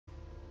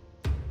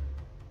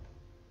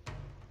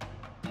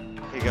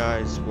Hey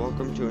guys,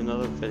 welcome to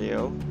another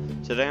video.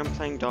 Today I'm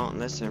playing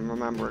Dauntless, and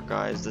remember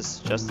guys, this is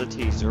just a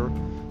teaser.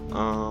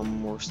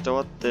 We're still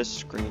at this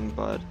screen,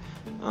 but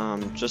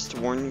just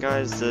to warn you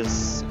guys,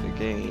 this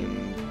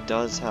game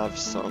does have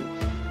some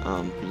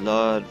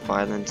blood,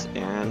 violence,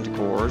 and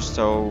gore,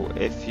 so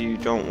if you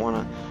don't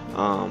want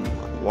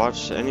to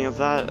watch any of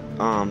that,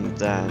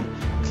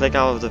 then click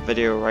out of the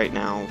video right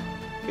now,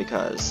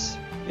 because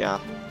yeah,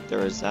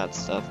 there is that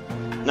stuff.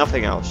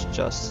 Nothing else,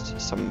 just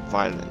some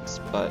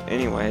violence. But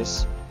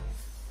anyways,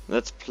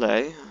 let's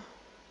play.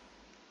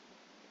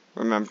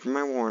 Remember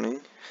my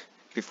warning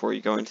before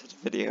you go into the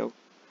video.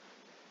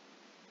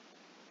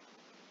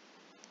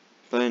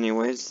 But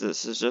anyways,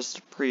 this is just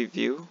a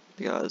preview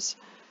because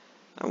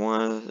I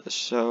want to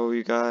show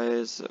you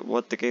guys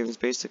what the game is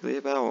basically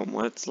about and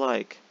what it's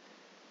like.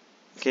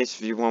 In case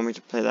if you want me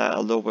to play that a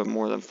little bit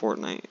more than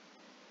Fortnite.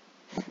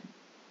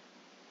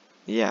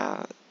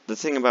 Yeah. The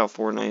thing about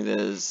Fortnite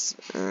is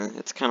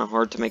it's kind of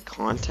hard to make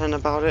content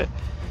about it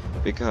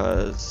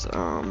because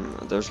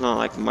there's not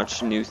like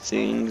much new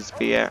things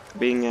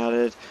being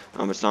added.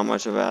 It's not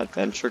much of an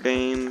adventure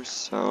game,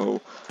 so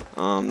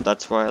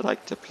that's why I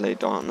like to play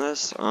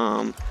Dauntless.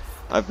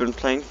 I've been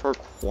playing for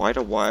quite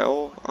a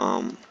while.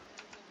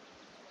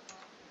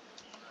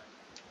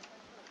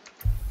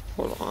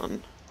 Hold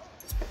on.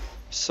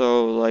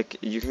 So like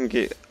you can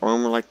get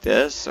armor like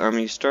this.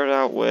 You start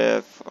out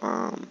with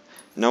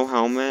no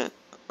helmet.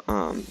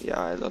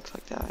 Yeah, it looks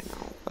like that, I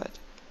know, but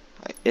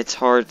it's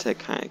hard to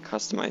kind of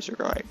customize your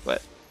guy,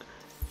 but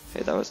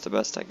hey, that was the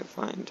best I could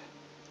find.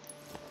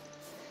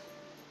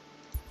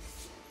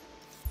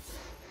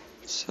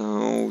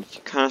 So,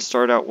 you kind of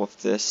start out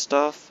with this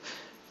stuff,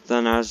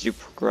 then as you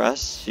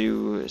progress,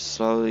 you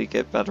slowly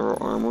get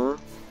better armor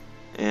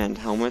and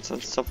helmets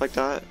and stuff like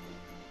that.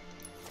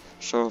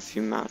 Show a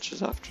few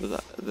matches after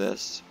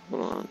this,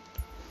 hold on.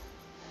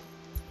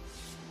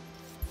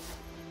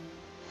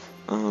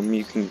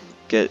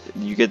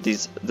 You get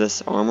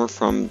this armor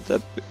from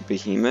the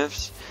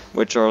behemoths,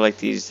 which are like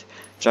these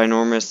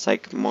ginormous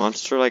like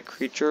monster like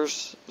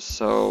creatures.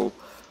 So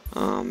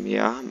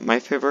yeah, my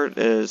favorite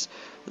is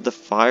the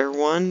fire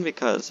one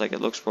because like it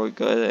looks really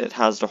good. It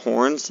has the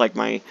horns like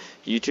my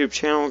YouTube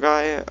channel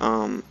guy.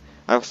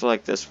 I also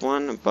like this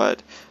one,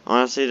 but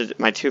honestly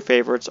my two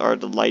favorites are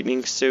the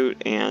lightning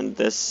suit and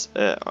this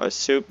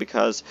suit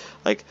because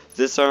like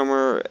this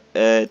armor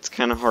it's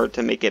kind of hard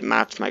to make it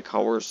match my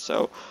colors,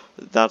 so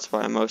that's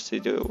why I mostly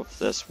do it with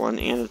this one,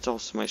 and it's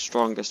also my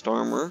strongest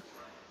armor,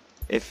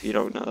 if you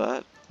don't know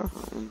that.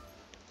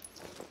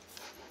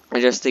 I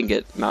just think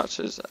it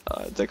matches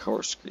the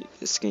color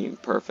scheme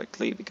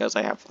perfectly because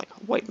I have like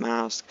a white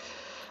mask,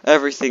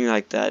 everything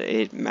like that,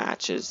 it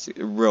matches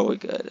really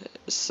good.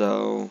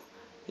 So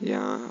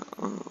yeah,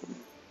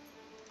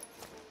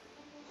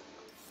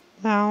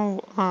 now,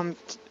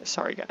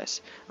 sorry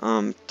guys,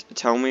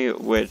 tell me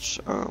which,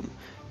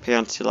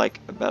 pants you like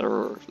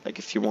better, like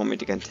if you want me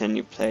to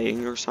continue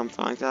playing or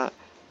something like that.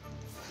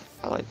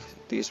 I like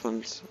these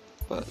ones,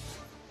 but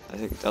I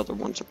think the other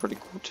ones are pretty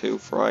cool too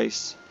for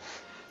ice.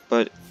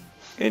 But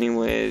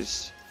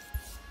anyways,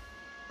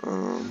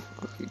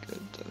 okay,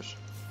 good.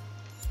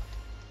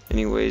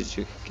 Anyways,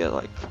 you can get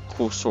like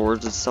cool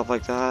swords and stuff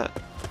like that.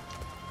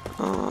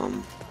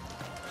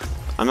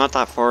 I'm not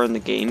that far in the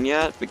game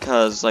yet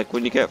because like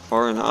when you get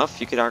far enough,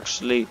 you could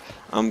actually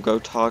go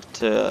talk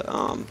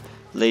to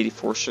Lady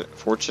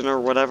Fortune or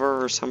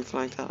whatever or something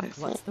like that. I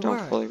don't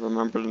fully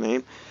remember the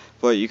name,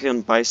 but you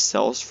can buy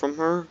cells from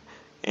her,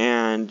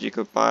 and you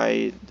could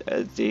buy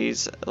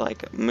these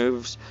like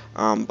moves.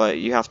 But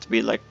you have to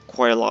be like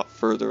quite a lot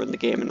further in the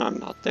game, and I'm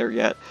not there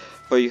yet.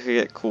 But you can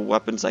get cool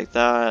weapons like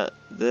that.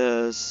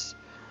 This.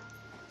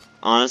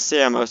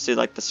 Honestly, I mostly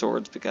like the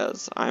swords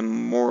because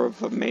I'm more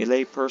of a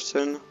melee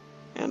person,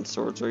 and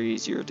swords are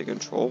easier to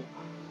control.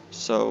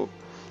 So,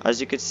 as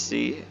you can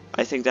see,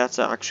 I think that's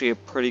actually a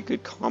pretty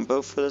good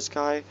combo for this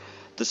guy.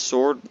 The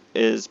sword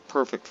is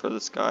perfect for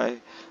this guy.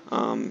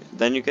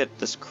 Then you get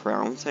this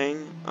crown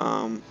thing.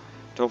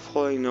 Don't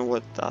fully know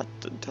what that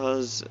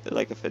does,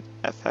 like if it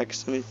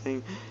affects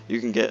anything. You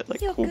can get like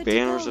cool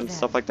banners and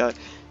stuff like that.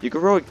 You can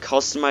really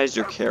customize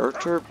your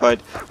character, but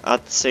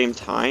at the same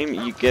time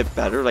you get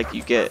better, like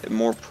you get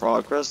more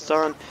progress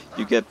done,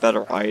 you get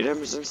better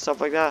items and stuff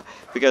like that,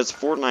 because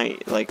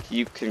Fortnite, like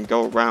you can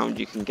go around,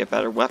 you can get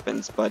better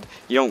weapons, but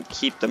you don't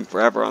keep them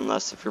forever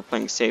unless if you're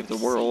playing Save the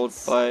World.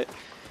 But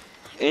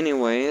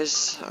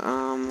anyways,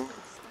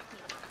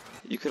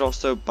 you could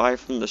also buy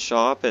from the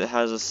shop. It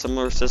has a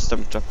similar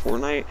system to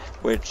Fortnite,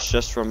 which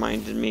just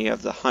reminded me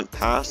of the Hunt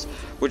Pass,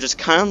 which is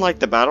kind of like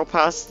the Battle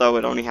Pass, though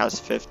it only has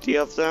 50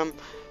 of them,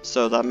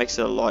 so that makes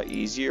it a lot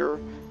easier.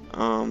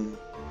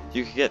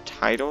 You could get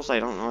titles. I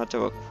don't know how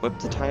to equip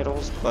the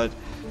titles, but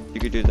you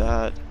could do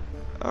that.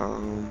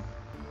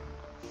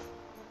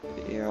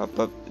 Yeah,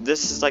 but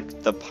this is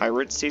like the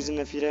pirate season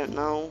if you didn't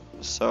know,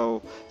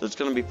 so there's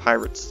gonna be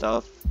pirate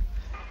stuff.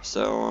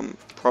 So I'm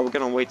probably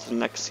gonna wait till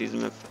next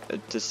season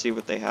to see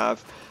what they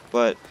have.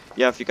 But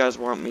yeah, if you guys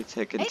want me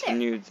to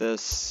continue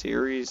this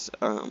series,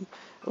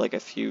 like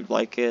if you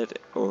like it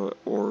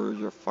or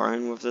you're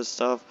fine with this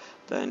stuff,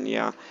 then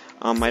yeah.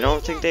 I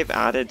don't think they've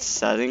added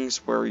settings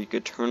where you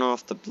could turn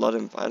off the blood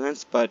and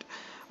violence, but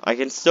I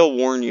can still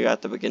warn you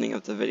at the beginning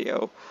of the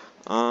video.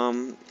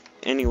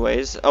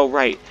 Anyways, oh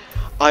right,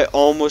 I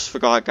almost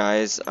forgot,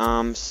 guys.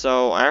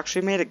 So I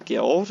actually made a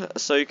guild,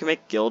 so you can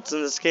make guilds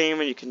in this game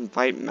and you can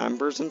invite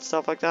members and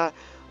stuff like that.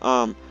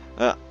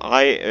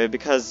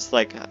 Because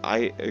like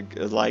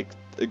like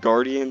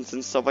guardians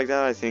and stuff like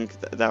that, I think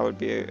that would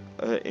be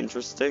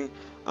interesting.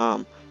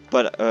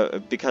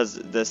 But because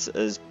this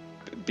is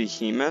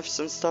behemoths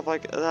and stuff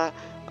like that,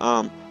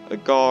 wait,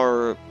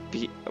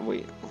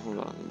 hold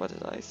on, what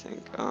did I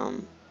think?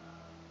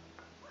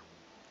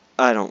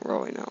 I don't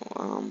really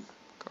know.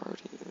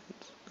 Guardians.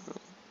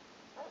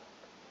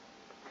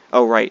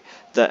 Oh right,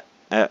 the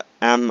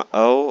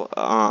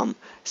MO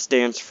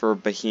stands for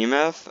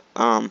behemoth.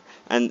 And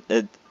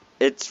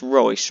it's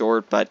really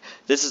short, but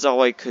this is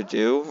all I could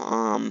do.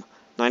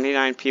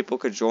 99 people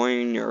could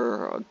join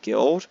your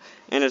guild,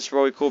 and it's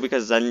really cool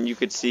because then you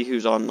could see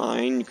who's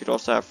online. You could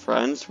also have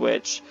friends,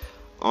 which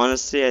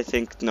honestly I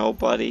think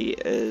nobody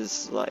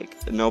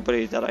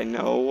that I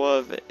know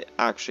of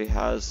actually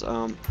has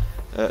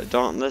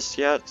Dauntless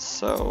yet,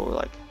 so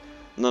like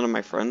none of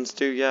my friends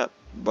do yet,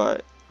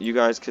 but you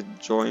guys could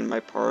join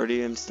my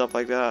party and stuff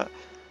like that.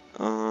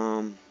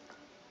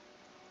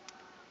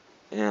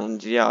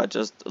 And yeah,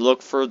 just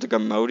look for the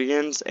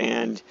Gamodians,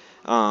 and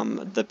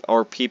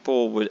our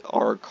people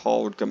are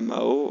called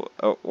Gamo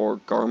or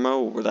Garmo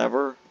or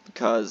whatever,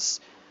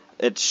 because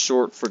it's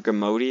short for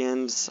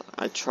Gamodians.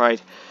 I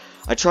tried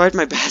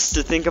my best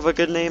to think of a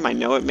good name. I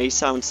know it may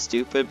sound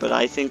stupid, but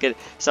I think it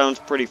sounds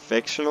pretty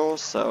fictional,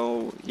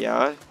 so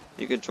yeah,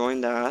 you could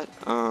join that.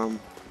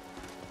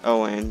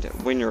 Oh, and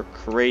when you're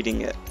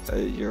creating it,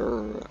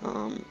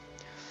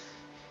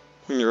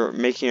 when you're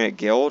making a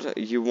guild,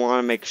 you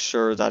want to make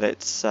sure that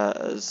it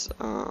says,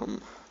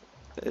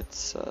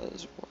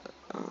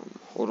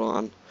 hold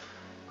on,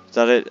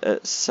 that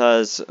it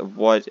says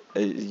what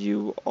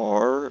you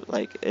are.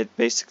 Like, it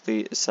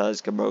basically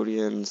says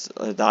Gamodians,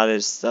 that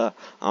is the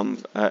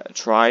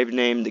tribe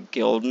name, the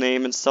guild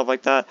name, and stuff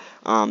like that.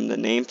 The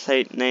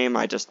nameplate name,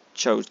 I just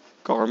chose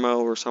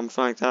Garmo or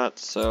something like that,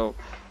 so,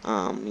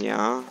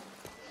 yeah.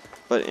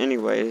 But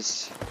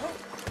anyways,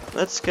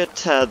 let's get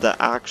to the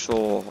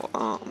actual,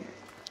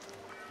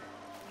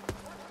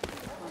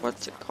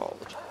 what's it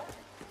called?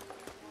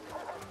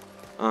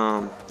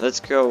 Let's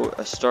go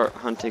start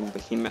hunting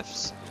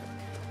behemoths.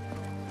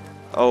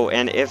 Oh,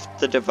 and if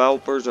the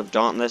developers of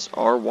Dauntless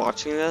are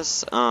watching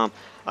this, I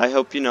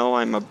hope you know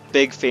I'm a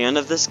big fan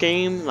of this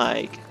game.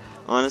 Like,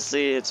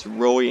 honestly, it's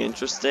really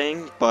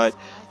interesting, but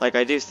like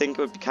I do think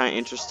it would be kind of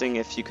interesting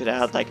if you could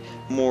add like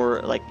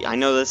more, like, I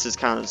know this is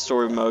kind of the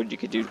story mode, you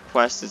could do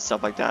quests and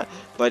stuff like that,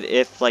 but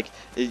if like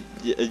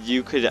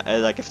you could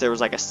like if there was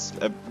like a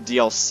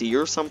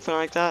DLC or something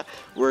like that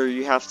where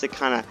you have to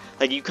kind of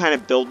like you kind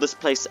of build this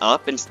place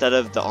up instead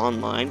of the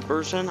online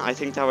version, I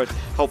think that would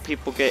help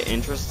people get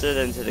interested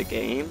into the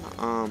game.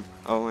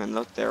 Oh, and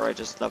look there, I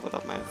just leveled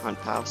up my hunt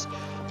pass.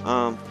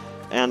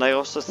 And I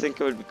also think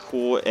it would be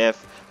cool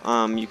if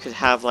you could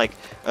have like,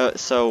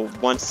 so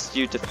once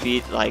you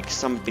defeat like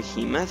some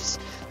behemoths,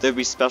 there'd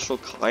be special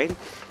kind,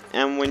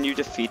 and when you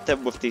defeat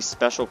them with these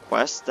special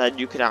quests, then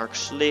you could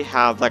actually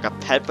have like a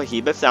pet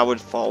behemoth that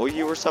would follow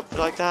you or something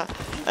like that,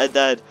 and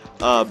then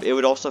it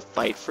would also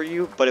fight for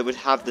you, but it would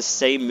have the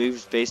same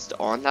moves based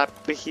on that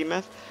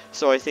behemoth.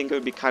 So I think it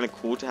would be kind of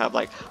cool to have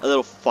like a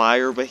little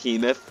fire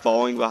behemoth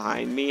following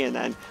behind me, and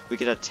then we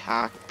could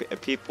attack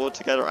people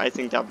together. I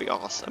think that would be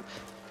awesome.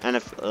 And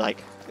if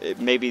like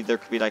maybe there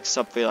could be like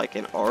something like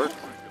an Ark,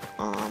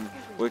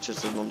 which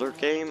is another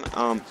game,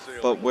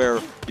 but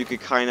where you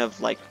could kind of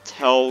like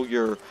tell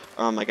your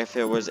like if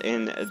it was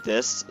in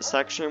this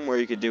section where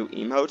you could do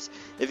emotes,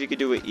 if you could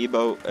do an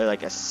emote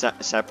like a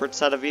separate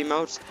set of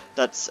emotes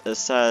that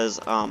says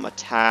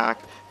attack,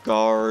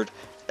 guard,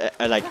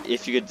 like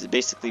if you could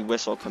basically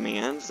whistle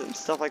commands and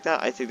stuff like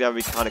that, I think that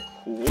would be kind of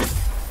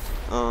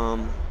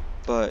cool.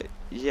 But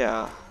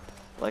yeah,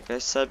 like I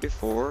said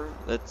before,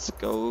 let's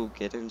go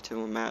get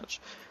into a match.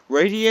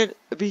 Radiant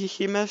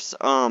behemoths,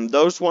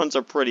 those ones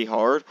are pretty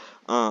hard,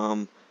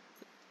 and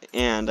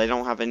I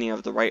don't have any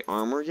of the right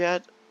armor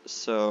yet,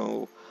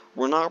 so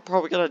we're not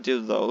probably gonna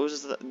do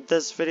those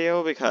this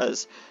video,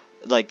 because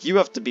like you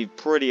have to be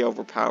pretty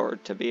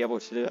overpowered to be able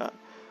to do that.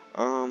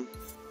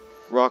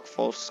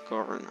 Rockfall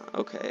Scarn.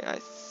 Okay, I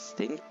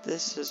think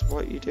this is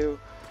what you do.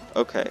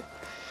 Okay.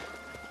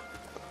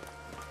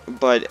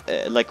 But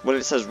like when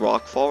it says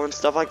rockfall and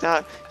stuff like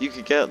that, you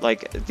could get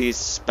like these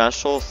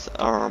special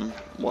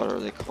what are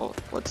they called?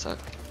 What's that?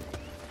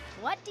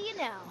 What do you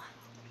know?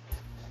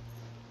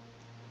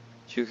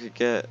 You could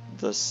get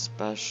the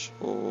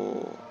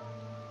special.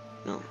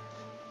 No.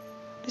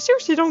 I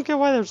seriously don't get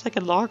why there's like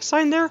a log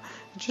sign there.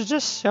 It should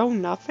just show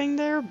nothing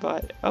there,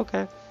 but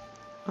okay.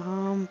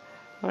 When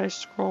I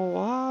scroll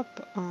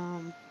up,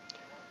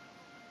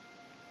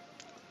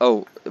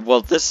 Oh,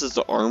 well, this is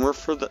the armor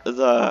for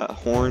the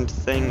horned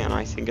thing, and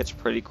I think it's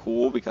pretty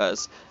cool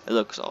because it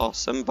looks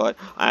awesome. But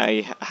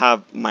I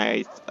have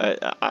my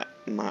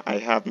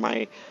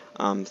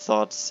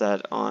thoughts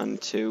set on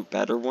to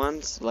better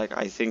ones. Like,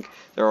 I think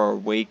there are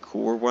way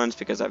cooler ones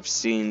because I've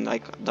seen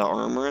like the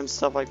armor and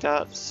stuff like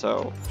that.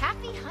 So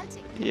Happy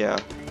hunting. yeah,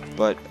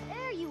 but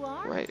There you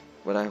are. right,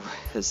 what I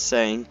was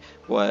saying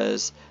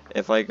was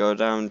if I go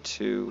down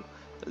to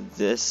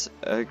this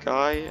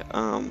guy,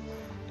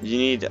 you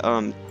need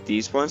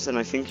these ones, and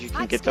I think you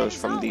can get those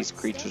from these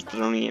creatures, but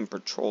only in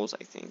patrols,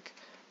 I think.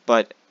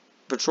 But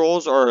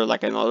patrols are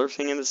like another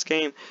thing in this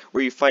game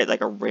where you fight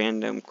like a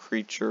random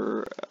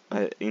creature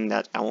in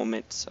that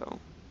element. So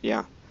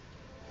yeah.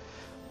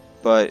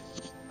 But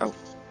oh,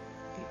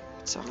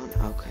 it's on.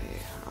 Okay,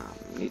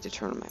 need to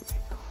turn my mic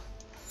off.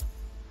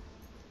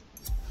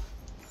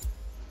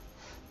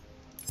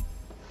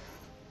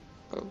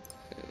 Okay.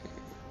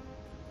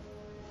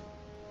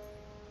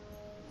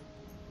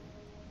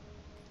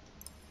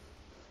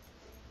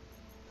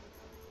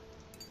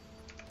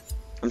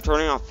 I'm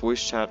turning off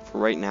voice chat for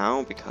right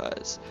now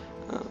because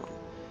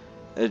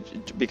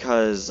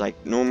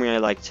like normally I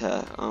like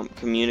to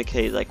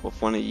communicate like with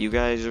one of you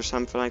guys or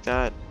something like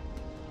that.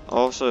 I'll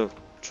also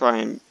try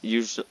and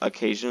use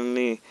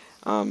occasionally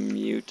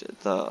mute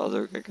the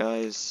other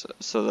guys,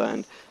 so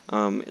then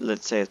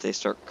let's say if they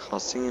start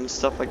cussing and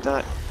stuff like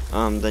that,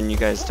 then you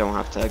guys don't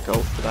have to go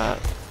for that.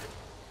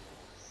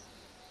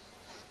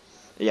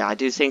 Yeah, I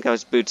do think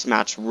those boots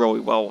match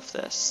really well with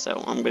this,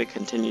 so I'm gonna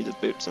continue the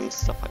boots and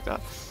stuff like that.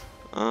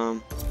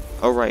 Oh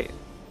right.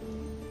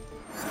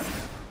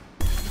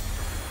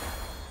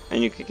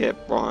 And you could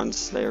get bronze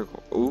slayer.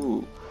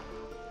 Ooh.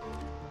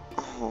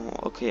 Oh,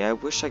 okay, I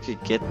wish I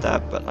could get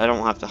that, but I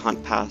don't have to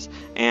hunt past,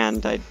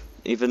 and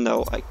even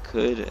though I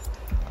could,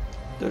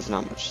 there's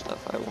not much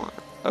stuff I want.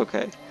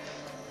 Okay.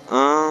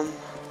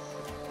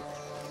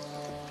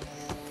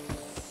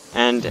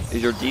 And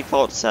your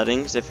default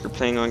settings, if you're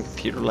playing on a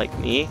computer like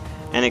me,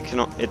 and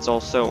it's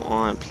also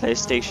on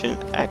PlayStation,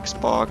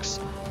 Xbox,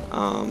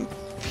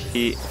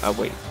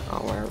 wait,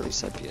 oh, I already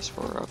said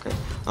PS4, okay.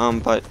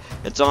 But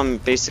it's on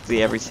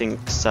basically everything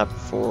except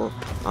for,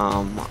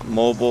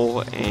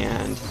 mobile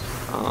and,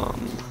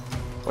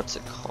 what's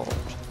it called?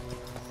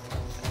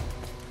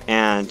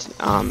 And,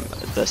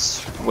 the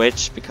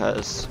Switch,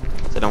 because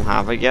they don't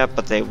have it yet,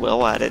 but they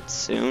will add it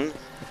soon.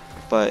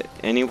 But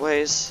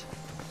anyways,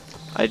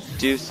 I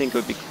do think it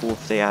would be cool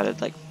if they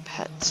added, like,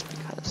 pets,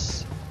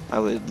 because I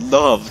would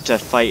love to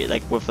fight,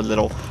 like, with a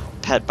little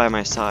pet by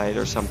my side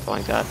or something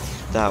like that.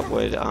 That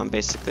would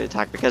basically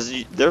attack, because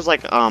there's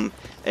like a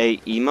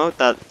emote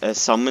that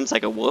summons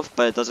like a wolf,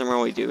 but it doesn't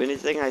really do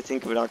anything. I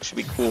think it would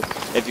actually be cool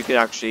if you could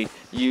actually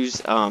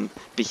use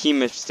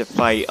behemoths to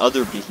fight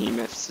other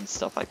behemoths and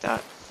stuff like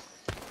that.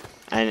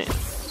 And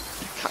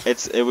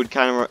it would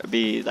kind of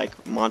be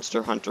like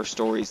Monster Hunter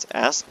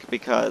Stories-esque,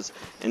 because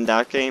in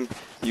that game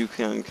you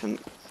can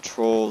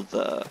control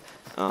the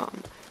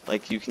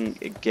like you can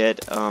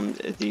get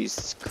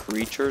these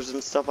creatures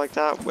and stuff like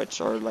that,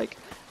 which are like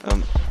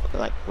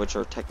which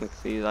are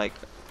technically like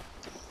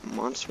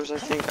monsters, I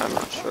think. I'm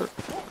not sure.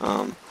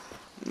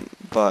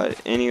 But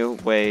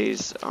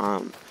anyways,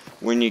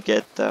 when you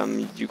get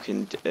them, you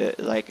can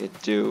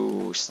like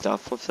do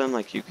stuff with them.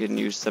 Like you can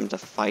use them to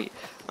fight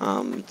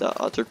the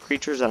other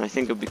creatures, and I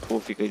think it would be cool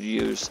if you could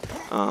use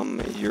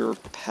your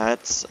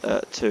pets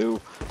to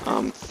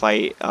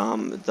fight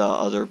the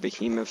other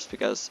behemoths,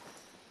 because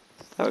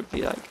that would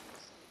be like,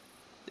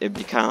 it'd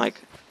be kind of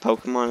like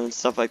Pokemon and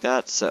stuff like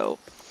that. So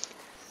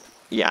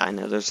yeah, I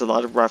know there's a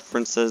lot of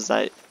references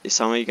that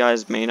some of you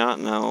guys may not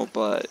know,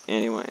 but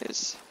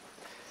anyways.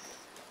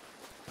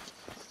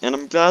 And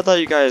I'm glad that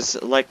you guys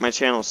like my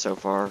channel so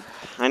far.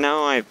 I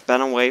know I've been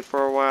away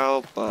for a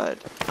while, but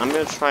I'm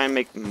gonna try and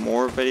make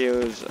more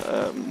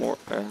videos more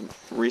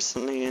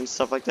recently and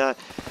stuff like that.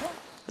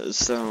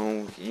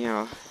 So,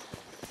 yeah.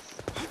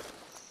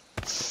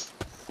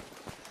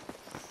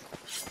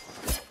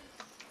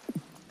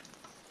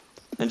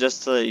 And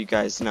just to let you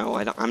guys know,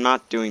 I'm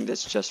not doing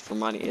this just for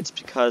money. It's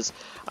because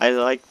I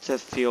like to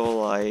feel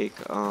like,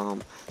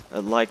 well,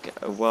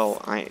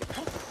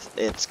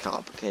 it's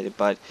complicated,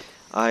 but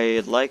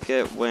I like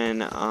it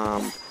when,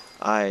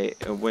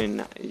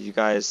 when you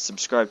guys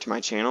subscribe to my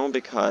channel,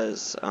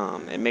 because,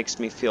 it makes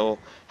me feel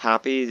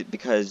happy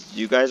because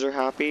you guys are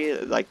happy,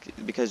 like,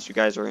 because you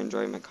guys are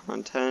enjoying my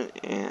content,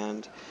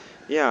 and,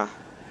 yeah,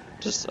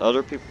 just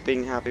other people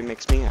being happy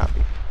makes me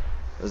happy.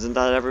 Isn't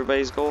that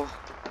everybody's goal?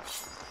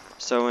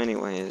 So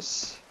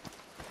anyways,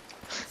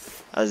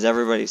 as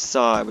everybody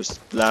saw, I was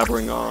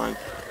blabbering on,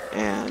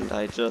 and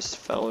I just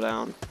fell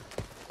down.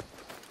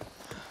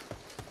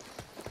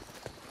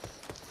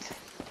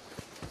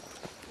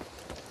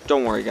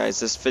 Don't worry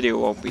guys, this video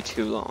won't be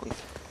too long,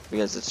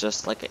 because it's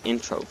just like an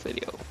intro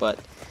video, but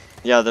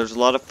yeah, there's a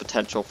lot of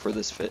potential for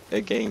this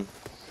game.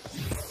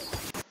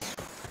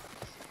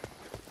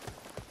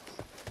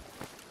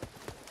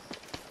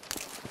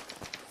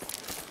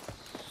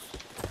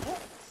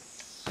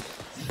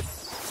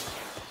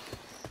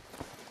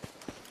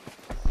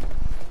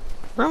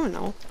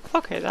 Criminal?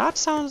 Okay, that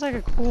sounds like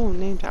a cool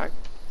name tag.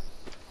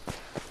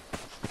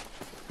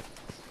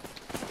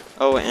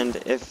 Oh, and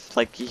if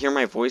like you hear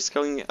my voice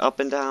going up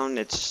and down,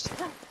 it's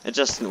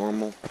just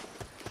normal.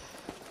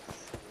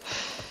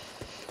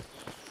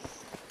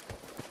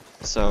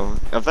 So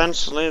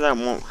eventually that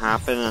won't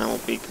happen, and it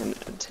won't be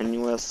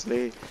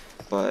continuously,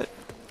 but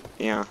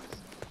yeah.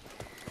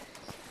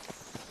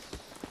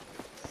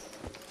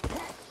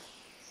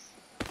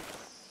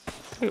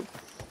 Wait,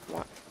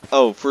 what?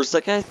 Oh, for a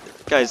second,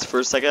 guys,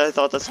 I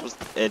thought this was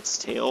its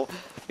tail,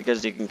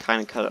 because you can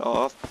kind of cut it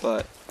off,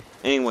 but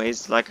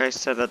anyways, like I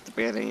said at the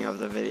beginning of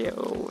the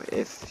video,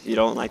 if you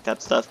don't like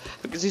that stuff,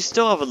 because you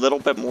still have a little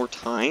bit more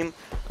time,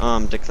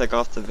 to click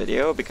off the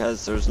video,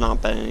 because there's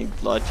not been any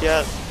blood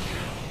yet,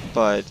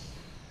 but,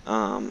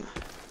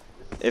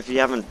 if you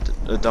haven't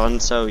done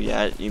so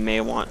yet, you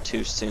may want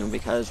to soon,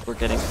 because we're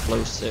getting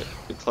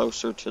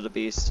closer to the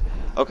beast.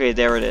 Okay,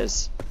 there it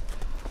is.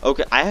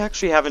 Okay, I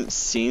actually haven't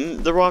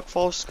seen the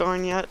rockfall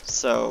scarn yet,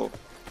 so...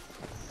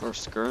 Or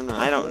scarn?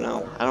 I don't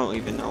know. I don't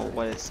even know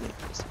what its name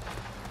is.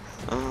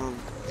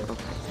 Okay.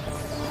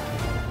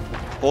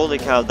 Holy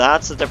cow,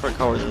 that's a different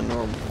color than the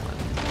normal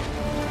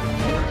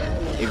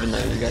one. Even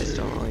though you guys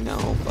don't really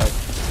know, but...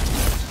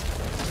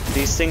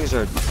 These things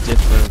are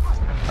different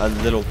a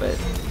little bit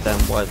than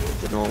what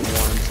the normal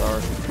ones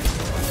are.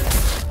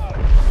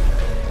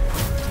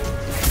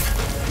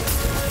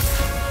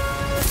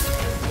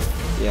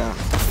 Yeah.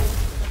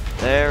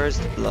 There's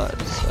the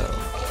blood, so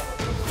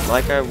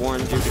like I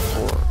warned you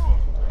before.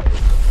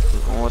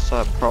 Also,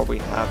 I probably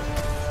have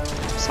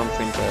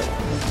something to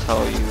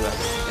tell you at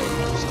the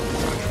end or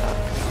something like that.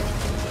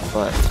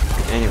 But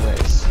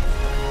anyways.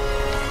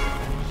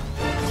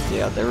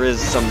 Yeah, there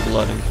is some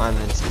blood and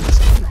violence in this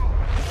game.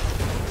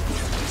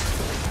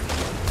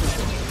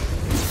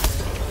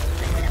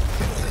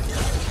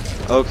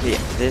 Okay,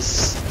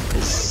 this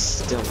is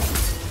still...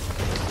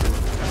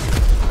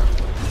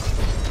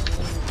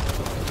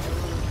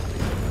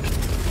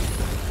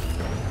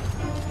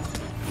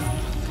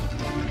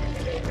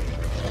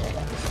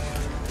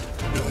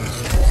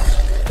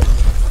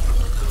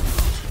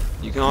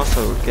 You can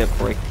also get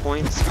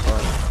breakpoints,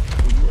 but...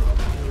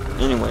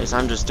 Anyways,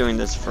 I'm just doing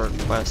this for a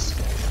quest.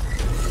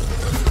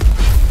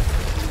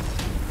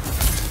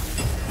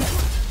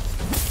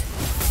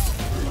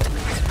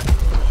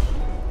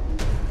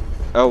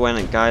 Oh,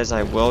 and guys,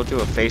 I will do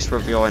a face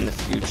reveal in the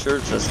future,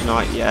 just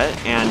not yet,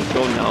 and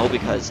you'll know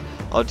because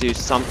I'll do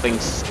something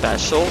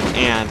special,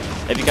 and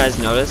if you guys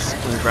notice,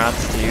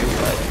 congrats to you,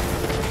 but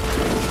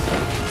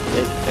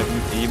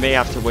you may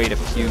have to wait a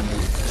few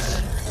years.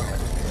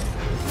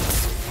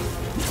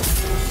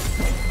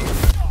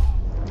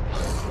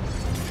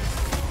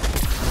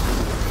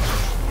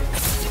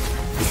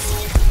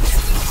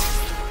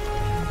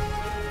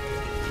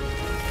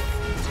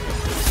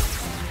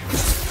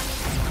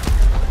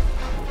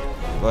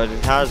 But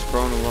it has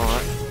grown a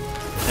lot,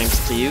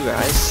 thanks to you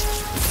guys.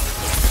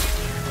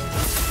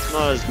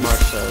 Not as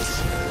much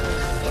as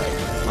like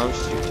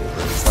most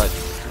YouTubers, but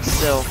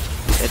still,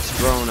 it's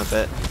grown a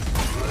bit.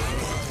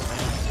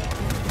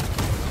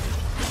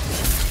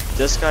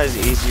 This guy's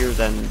easier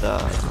than the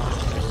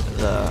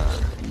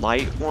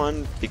light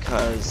one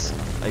because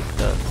like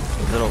the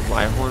little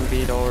Rhyhorn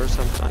beetle or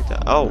something like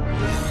that. Oh,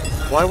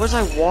 why was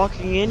I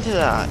walking into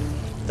that?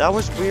 That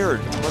was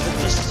weird. Was it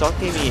just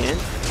sucking me in?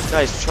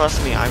 Guys, trust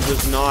me, I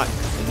was not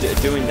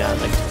doing that.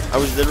 Like, I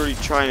was literally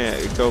trying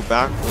to go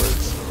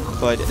backwards,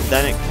 but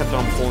then it kept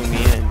on pulling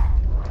me in.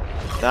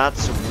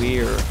 That's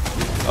weird.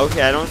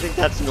 Okay, I don't think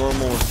that's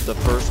normal with the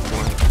first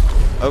one.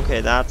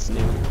 Okay, that's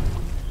new.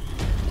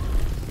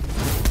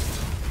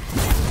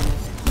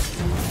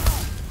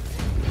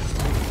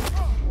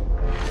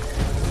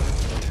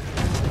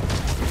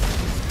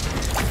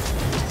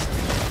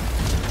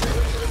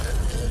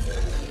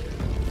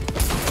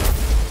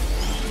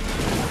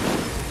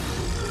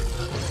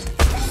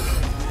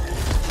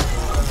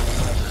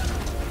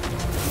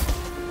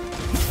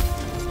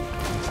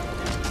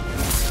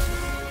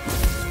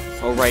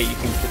 Oh right, you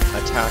can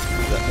attack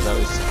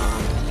those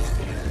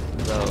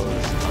the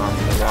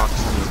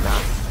rocks on your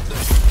back.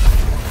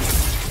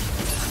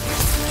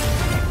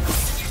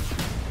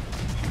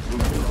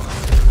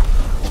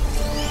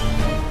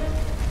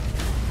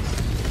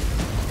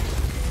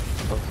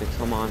 Okay,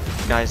 come on,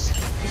 guys,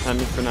 defend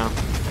me for now.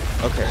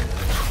 Okay.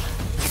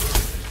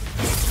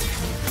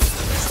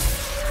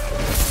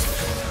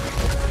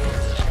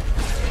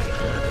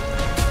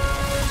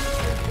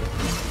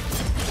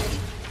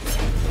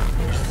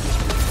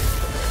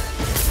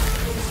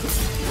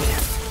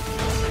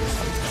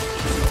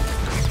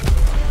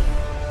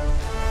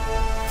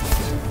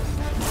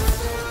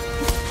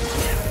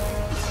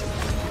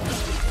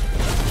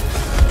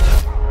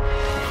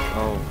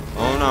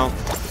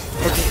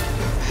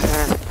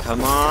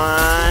 Come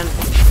on!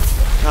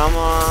 Come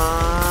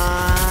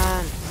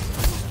on!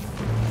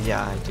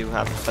 Yeah, I do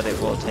have it, but it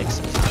will take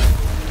some time.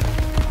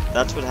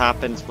 That's what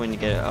happens when you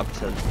get up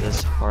to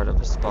this part of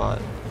a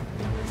spot.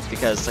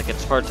 Because, like,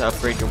 it's hard to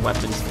upgrade your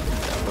weapons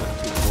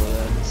before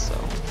then, so...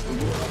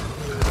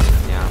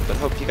 Yeah, But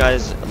hope you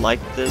guys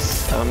like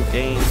this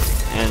game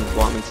and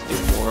want me to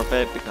do more of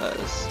it,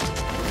 because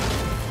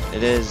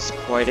it is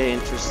quite an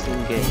interesting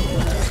game.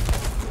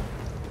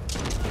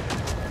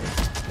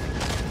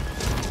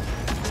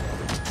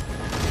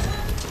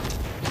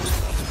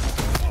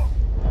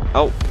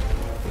 Oh.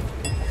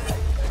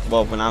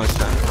 Well, when I was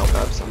trying to help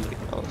out somebody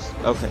else.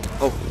 Okay.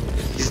 Oh,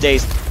 he's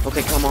dazed.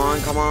 Okay, come on,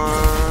 come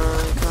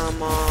on,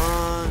 come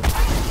on.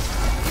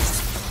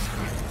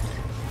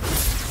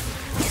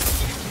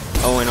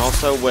 Oh, and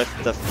also with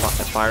the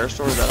fire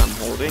sword that I'm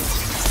holding,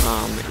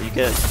 you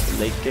get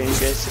late game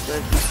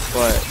basically.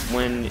 But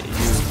when you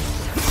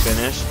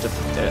finish,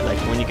 like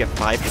when you get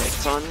 5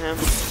 hits on him,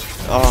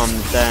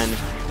 then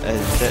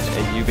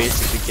you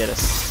basically get a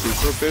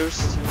super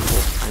boost.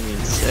 Well, I mean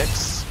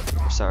 6.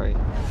 Sorry.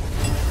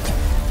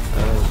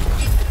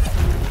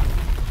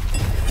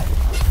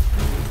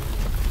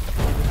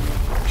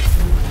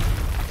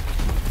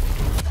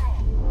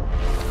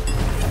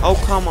 Oh,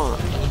 come on.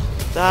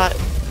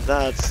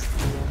 That's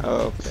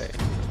okay.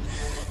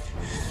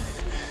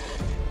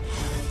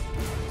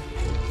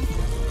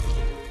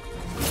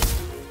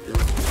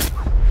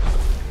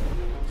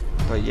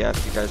 But yeah,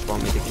 if you guys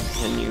want me to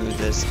continue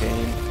this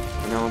game,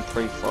 I know I'm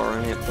pretty far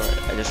in it,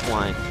 but I just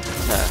want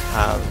to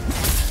have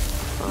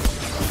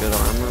good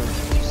armor,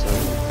 so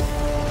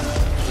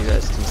you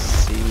guys can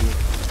see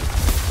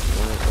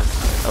what it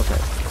looks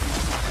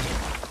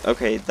like.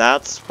 Okay,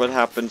 that's what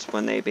happens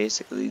when they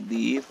basically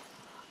leave.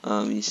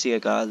 You see I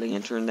got a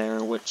lantern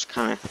there, which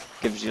kind of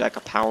gives you like a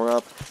power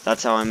up.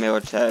 That's how I'm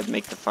able to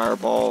make the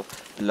fireball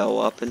blow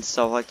up and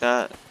stuff like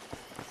that.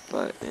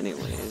 But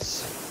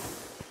anyways.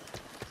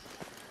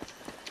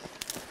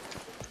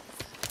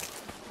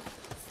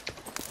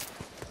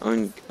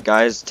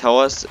 Guys, tell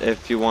us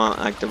if you want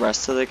like the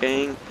rest of the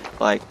game,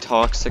 like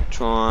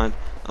Toxictron,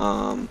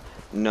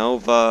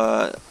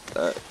 Nova,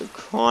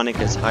 Chronic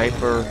is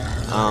Hyper,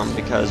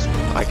 because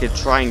I could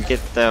try and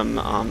get them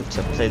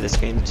to play this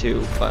game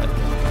too, but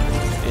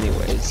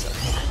anyways.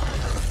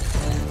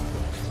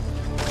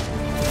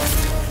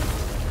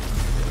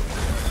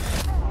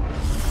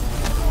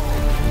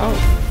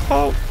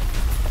 Oh!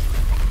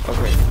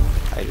 Okay,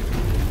 I do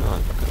not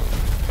know.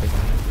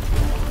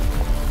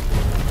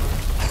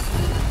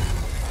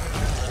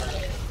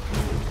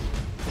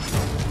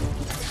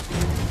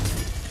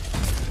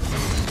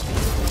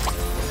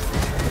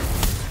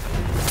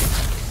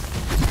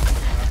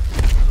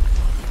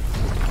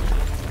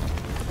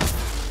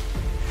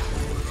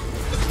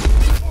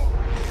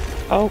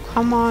 Oh,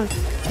 come on.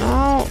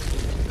 No.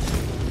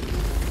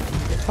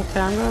 Okay,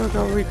 I'm gonna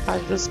go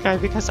revive this guy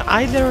because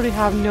I literally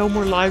have no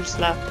more lives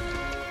left.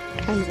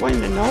 And when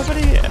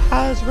nobody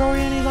has really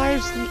any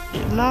lives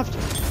left,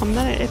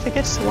 then if it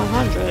gets to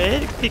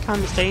 100, it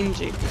becomes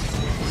dangerous.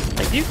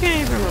 Like, you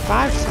can't even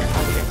revive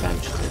somebody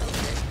eventually.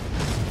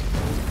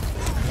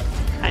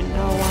 I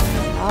know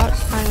I'm not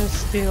trying to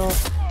steal,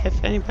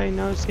 if anybody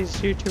knows these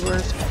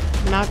YouTubers,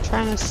 I'm not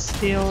trying to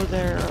steal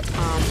their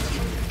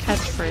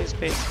catchphrase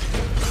basically.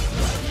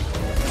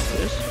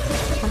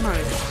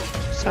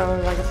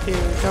 So, like, if you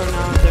don't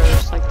know,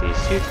 there's like these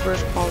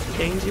YouTubers called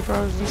Dainty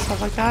Bros and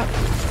stuff like that,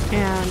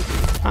 and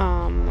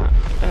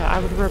I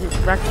would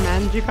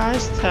recommend you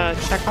guys to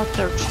check out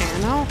their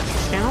channel.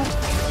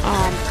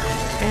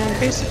 And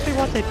basically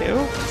what they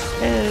do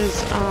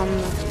is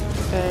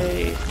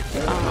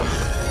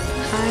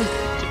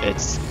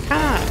it's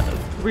kind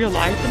of real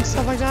life and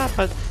stuff like that,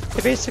 but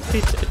they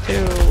basically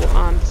do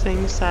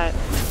things that,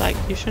 like,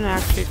 you shouldn't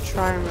actually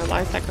try in real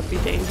life that could be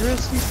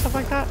dangerous and stuff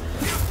like that,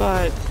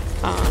 but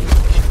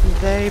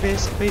they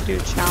basically do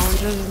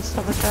challenges and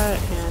stuff like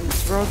that, and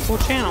it's a real cool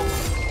channel.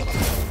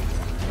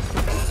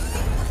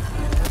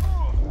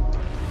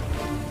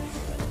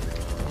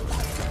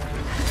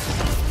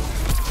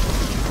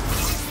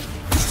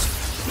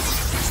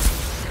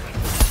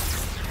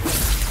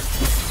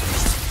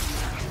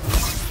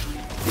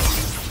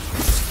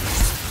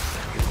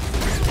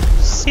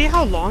 See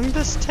how long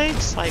this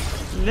takes? Like,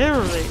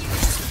 literally,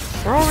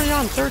 we're already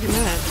on 30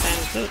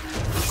 minutes, and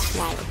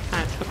well, it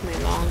kind of took me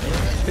long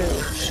to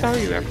show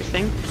you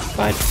everything,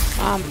 but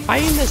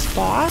fighting this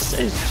boss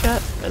is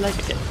just, like,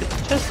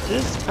 just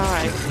this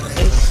guy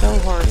is so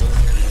hard.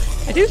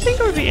 I do think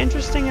it would be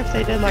interesting if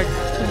they did, like,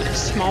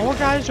 smaller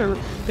guys or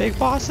big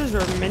bosses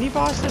or mini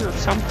bosses or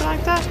something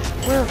like that,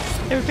 where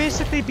there would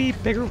basically be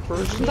bigger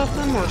versions of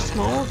them or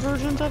smaller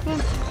versions of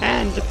them,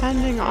 and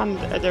depending on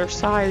their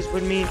size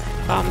would mean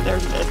their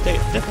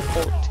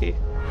difficulty.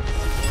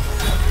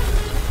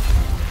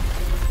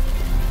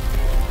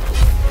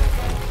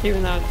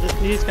 Even though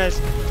these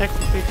guys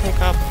technically take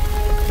up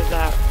to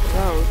that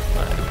road,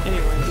 but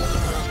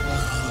anyways.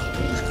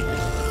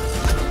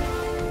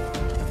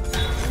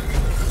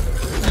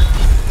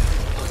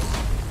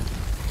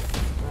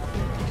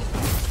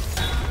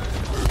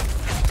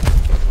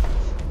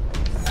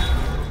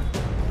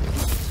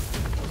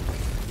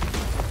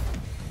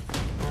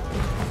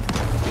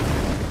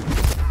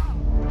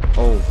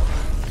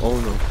 Oh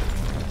no.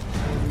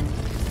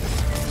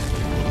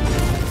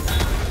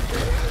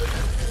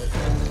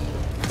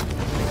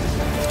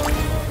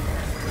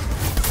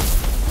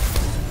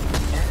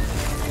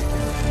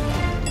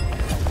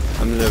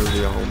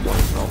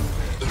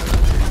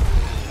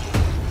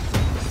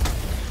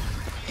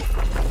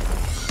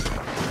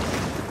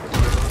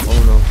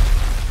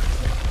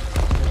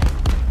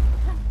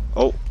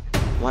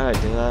 I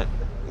do that?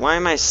 Why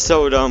am I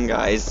so dumb,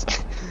 guys?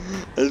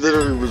 I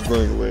literally was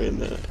running away in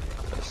that.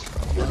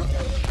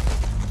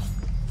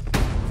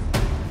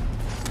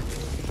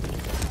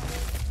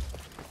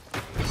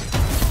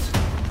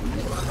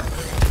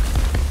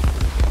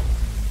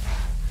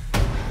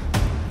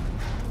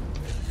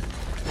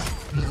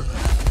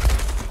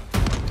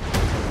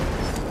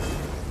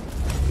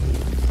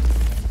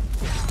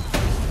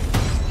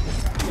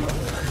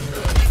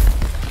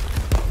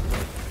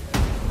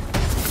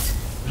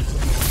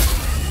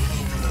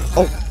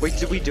 Oh, wait,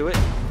 did we do it?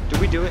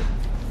 Did we do it?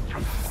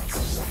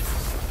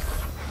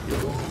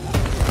 Okay,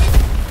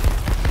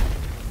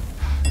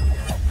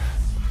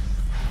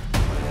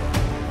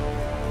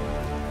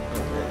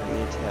 I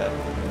need to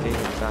gain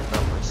back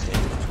up my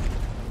stamina.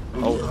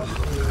 Oh.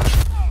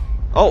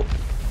 Oh!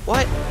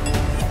 What?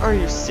 Are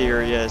you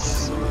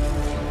serious?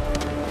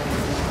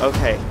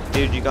 Okay,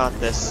 dude, you got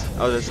this.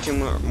 Oh, there's two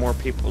more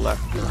people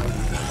left.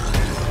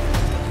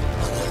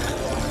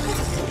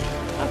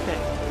 Okay,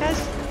 guys.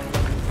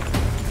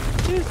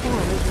 Use more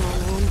original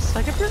names.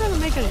 Like, if you're gonna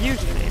make a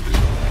username,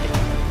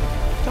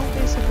 don't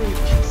basically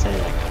say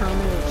like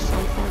Kermit or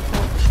something like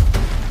that.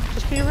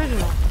 Just be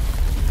original.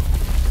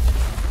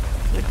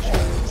 Like, sure,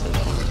 it says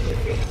 1,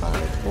 2,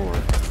 5, 4,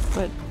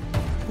 but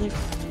like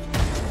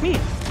me, I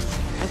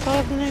thought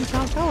of the name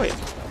John Kelly.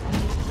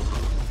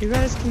 You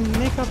guys can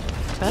make up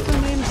better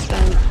names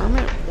than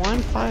Kermit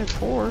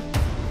 154.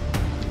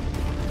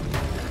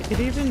 It could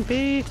even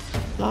be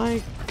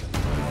like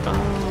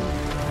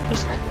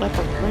just like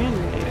a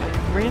random name.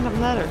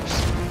 Random letters,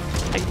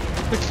 like,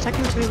 which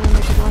technically will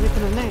make it not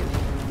even a name.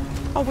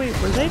 Oh wait,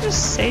 were they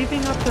just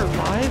saving up their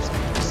lives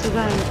so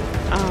then,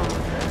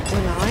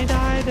 when I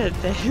died,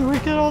 they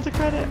would get all the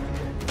credit?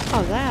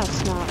 Oh,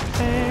 that's not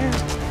fair.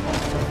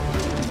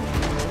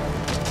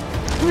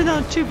 Even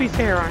though, to be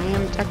fair, I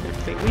am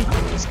technically weak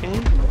in this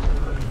game.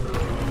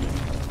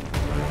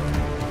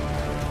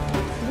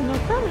 Even though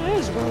Kermit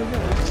is really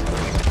good.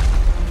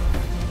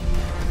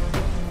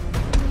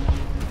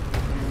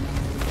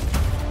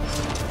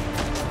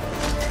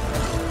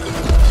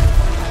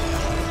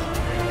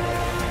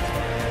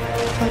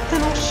 But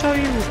then I'll show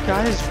you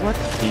guys what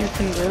you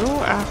can do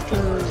after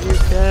you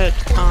get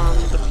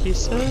the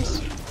pieces,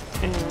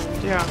 and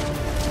yeah.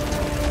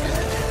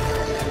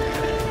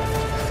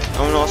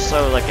 Oh, and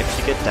also, like, if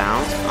you get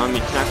down,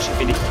 you can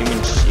actually get a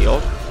human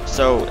shield.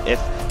 So if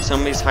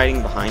somebody's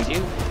hiding behind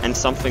you and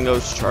something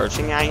goes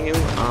charging at you,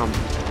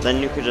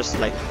 then you could just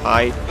like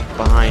hide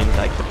behind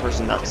like the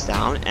person that's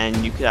down, and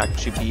you could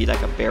actually be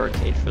like a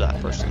barricade for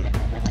that person.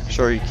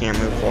 Sure, you can't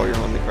move while you're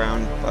on the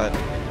ground, but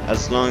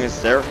as long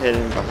as they're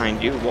hidden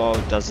behind you while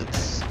it does its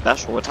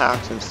special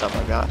attacks and stuff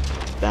like that,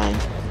 then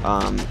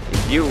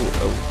you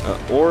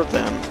or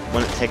them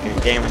wouldn't take any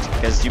damage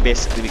because you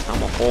basically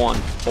become a full-on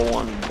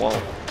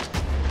wall.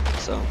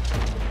 So,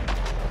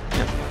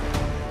 yeah.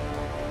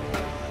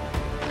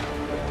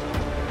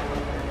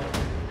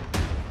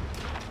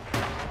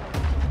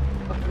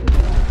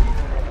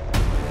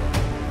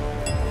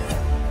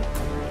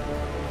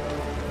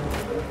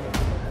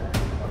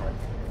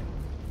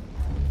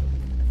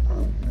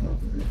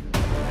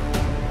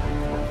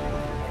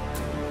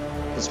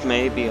 This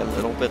may be a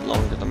little bit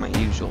longer than my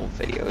usual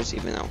videos,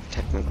 even though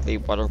technically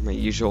what are my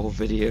usual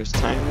videos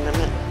time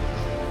limit?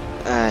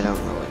 I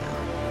don't know it now.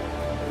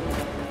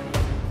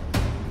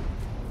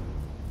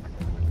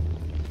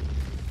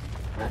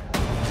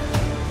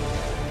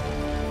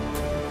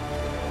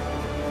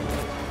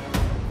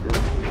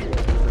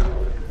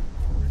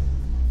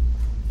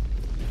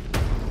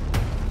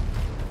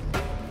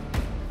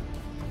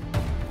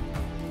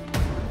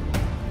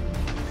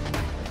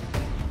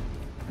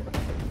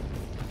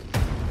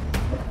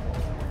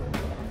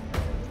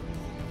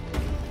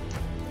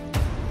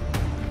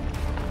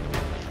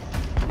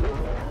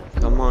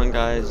 Come on,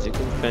 guys, you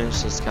can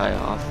finish this guy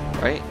off,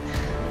 right?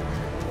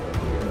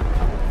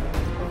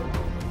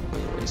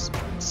 Anyways,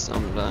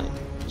 some guy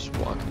just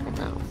walking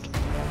around.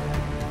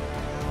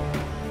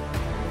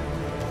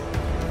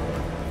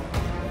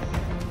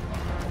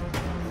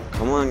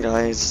 Come on,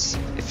 guys,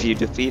 if you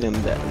defeat him,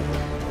 then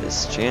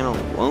this channel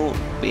won't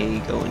be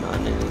going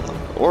on any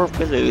longer. Or if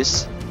we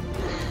lose,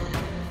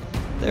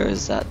 there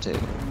is that too.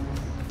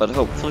 But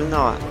hopefully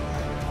not.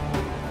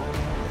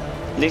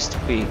 At least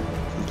if we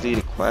complete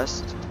a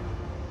quest.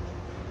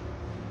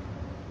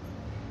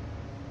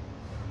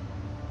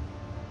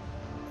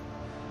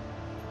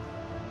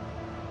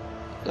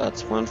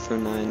 That's 1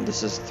 through 9.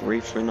 This is 3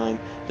 through 9.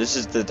 This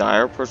is the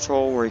Dire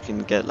Patrol where you can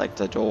get like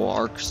the dual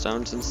arc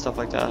stones and stuff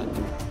like that.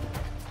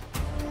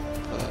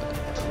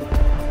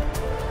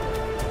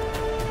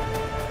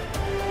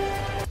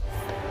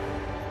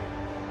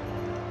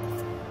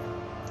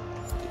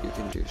 You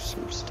can do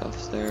some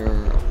stuff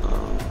there.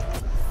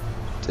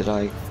 Did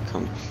I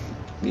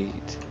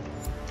complete?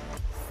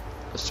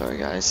 Oh, sorry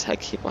guys, I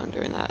keep on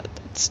doing that.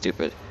 That's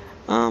stupid.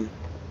 Hold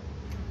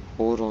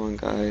on,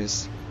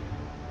 guys.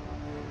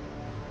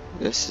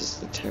 This is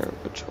the Terror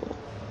Patrol.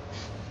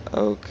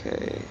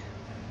 Okay.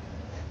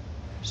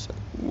 So,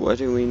 what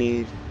do we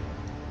need?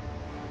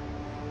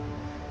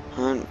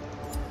 Hunt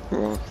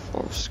Rock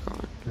force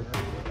gone.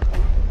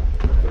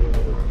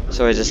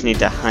 So I just need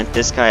to hunt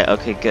this guy.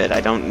 Okay, good.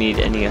 I don't need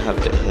any of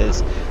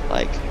his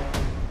like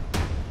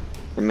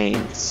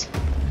remains,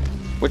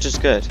 which is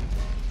good.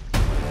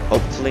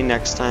 Hopefully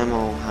next time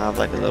I'll have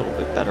like a little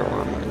bit better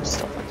armor and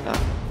stuff like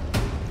that.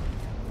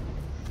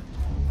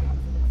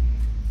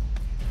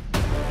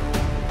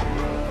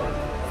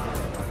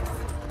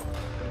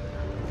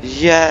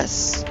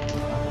 Yes!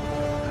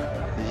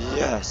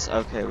 Yes!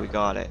 Okay, we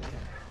got it.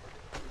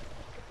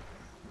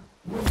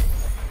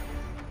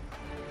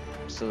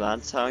 So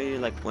that's how you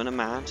like win a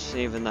match,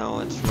 even though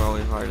it's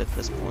really hard at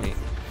this point.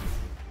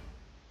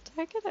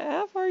 Take it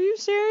F? Are you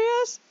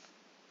serious?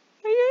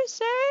 Are you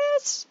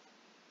serious?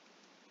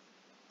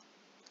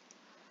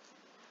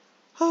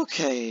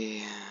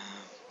 Okay.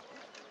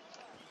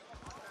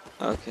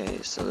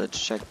 Okay, so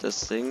let's check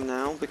this thing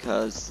now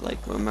because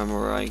like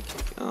remember I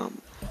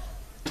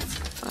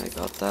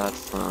got that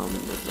from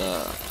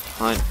the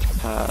hunt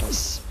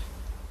pass.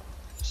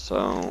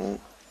 So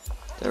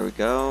there we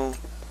go.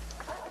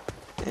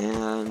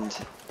 And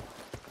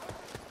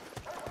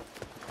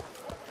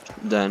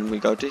then we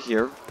go to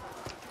here.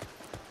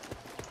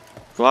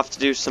 We'll have to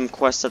do some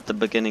quests at the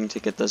beginning to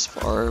get this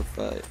far,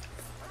 but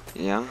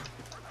yeah.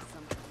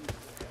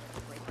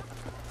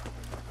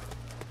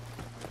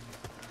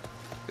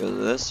 Go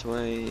this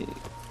way.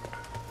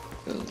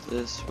 Go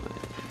this way.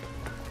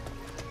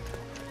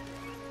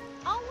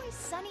 Always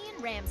sunny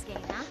in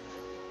Ramsgate, huh?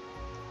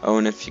 Oh,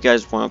 and if you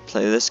guys want to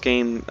play this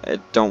game,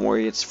 don't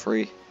worry, it's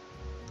free.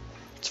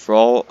 It's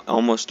for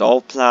almost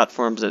all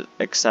platforms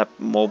except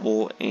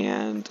mobile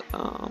and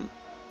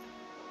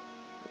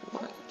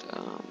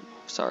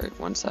sorry,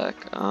 one sec.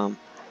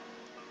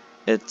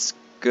 It's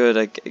good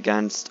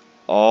against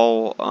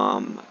all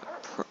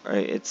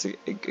it's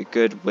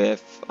good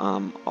with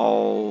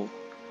all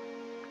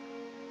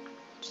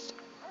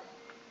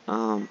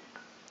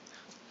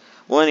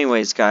well,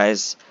 anyways,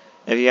 guys,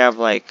 if you have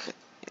like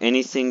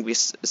anything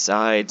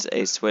besides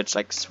a Switch,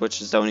 like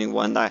Switch is the only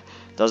one that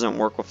doesn't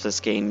work with this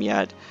game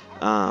yet,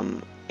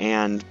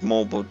 and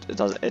mobile,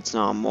 it's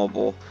not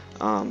mobile.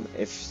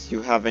 If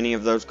you have any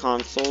of those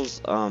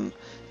consoles,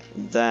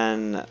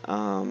 then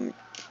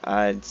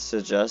I'd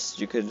suggest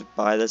you could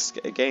buy this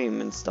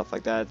game and stuff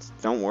like that.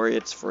 Don't worry,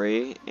 it's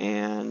free,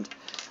 and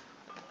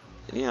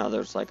yeah,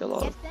 there's like a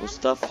lot of cool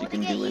stuff you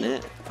can do in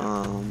it.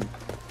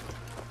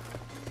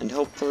 And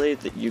hopefully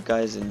that you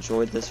guys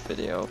enjoyed this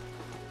video.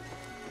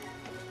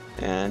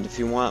 And if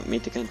you want me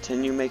to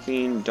continue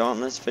making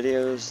Dauntless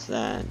videos,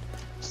 then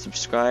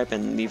subscribe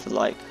and leave a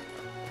like.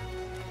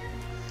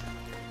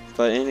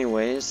 But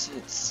anyways,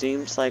 it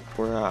seems like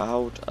we're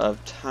out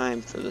of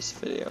time for this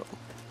video.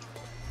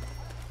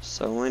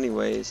 So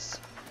anyways,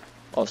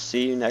 I'll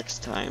see you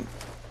next time.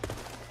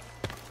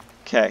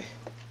 Okay.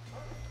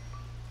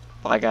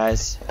 Bye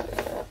guys.